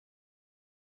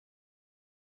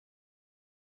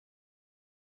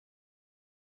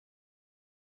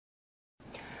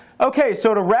Okay,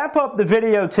 so to wrap up the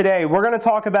video today, we're going to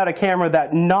talk about a camera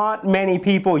that not many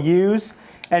people use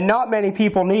and not many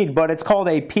people need, but it's called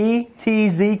a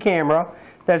Ptz camera.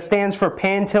 That stands for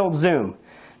pan-tilt zoom.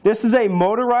 This is a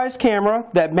motorized camera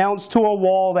that mounts to a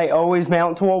wall. They always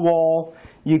mount to a wall.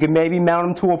 You can maybe mount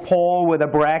them to a pole with a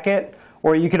bracket,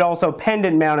 or you could also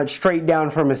pendant mount it straight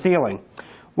down from a ceiling.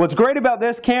 What's great about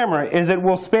this camera is it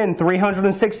will spin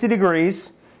 360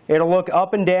 degrees. It'll look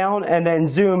up and down and then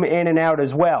zoom in and out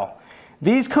as well.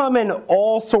 These come in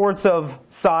all sorts of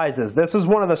sizes. This is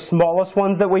one of the smallest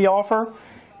ones that we offer.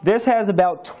 This has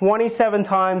about 27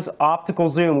 times optical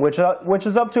zoom, which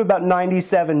is up to about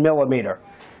 97 millimeter.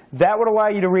 That would allow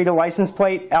you to read a license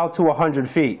plate out to 100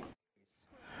 feet.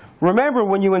 Remember,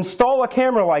 when you install a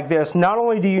camera like this, not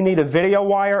only do you need a video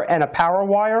wire and a power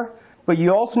wire, but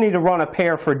you also need to run a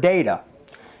pair for data.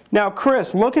 Now,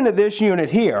 Chris, looking at this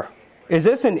unit here, is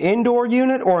this an indoor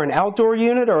unit or an outdoor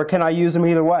unit, or can I use them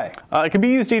either way? It can be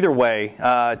used either way.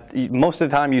 Most of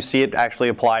the time you see it actually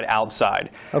applied outside.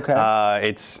 Okay.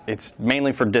 It's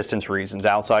mainly for distance reasons.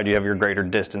 Outside you have your greater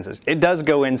distances. It does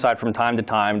go inside from time to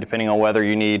time, depending on whether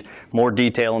you need more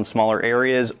detail in smaller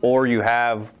areas, or you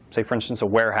have, say for instance, a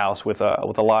warehouse with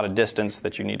a lot of distance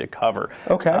that you need to cover.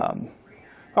 Okay.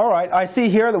 All right. I see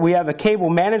here that we have a cable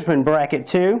management bracket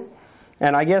too.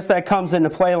 And I guess that comes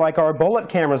into play like our bullet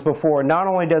cameras before. Not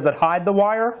only does it hide the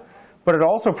wire, but it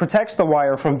also protects the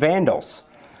wire from vandals.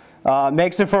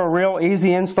 Makes it for a real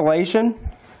easy installation.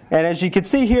 And as you can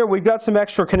see here, we've got some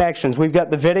extra connections. We've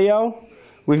got the video,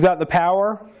 we've got the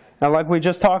power, and like we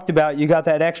just talked about, you got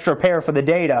that extra pair for the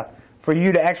data for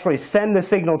you to actually send the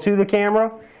signal to the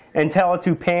camera and tell it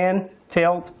to pan,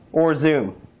 tilt, or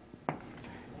zoom.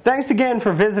 Thanks again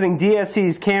for visiting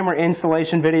DSC's camera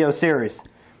installation video series.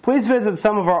 Please visit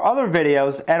some of our other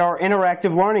videos at our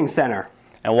Interactive Learning Center.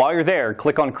 And while you're there,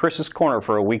 click on Chris's Corner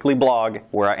for a weekly blog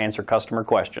where I answer customer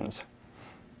questions.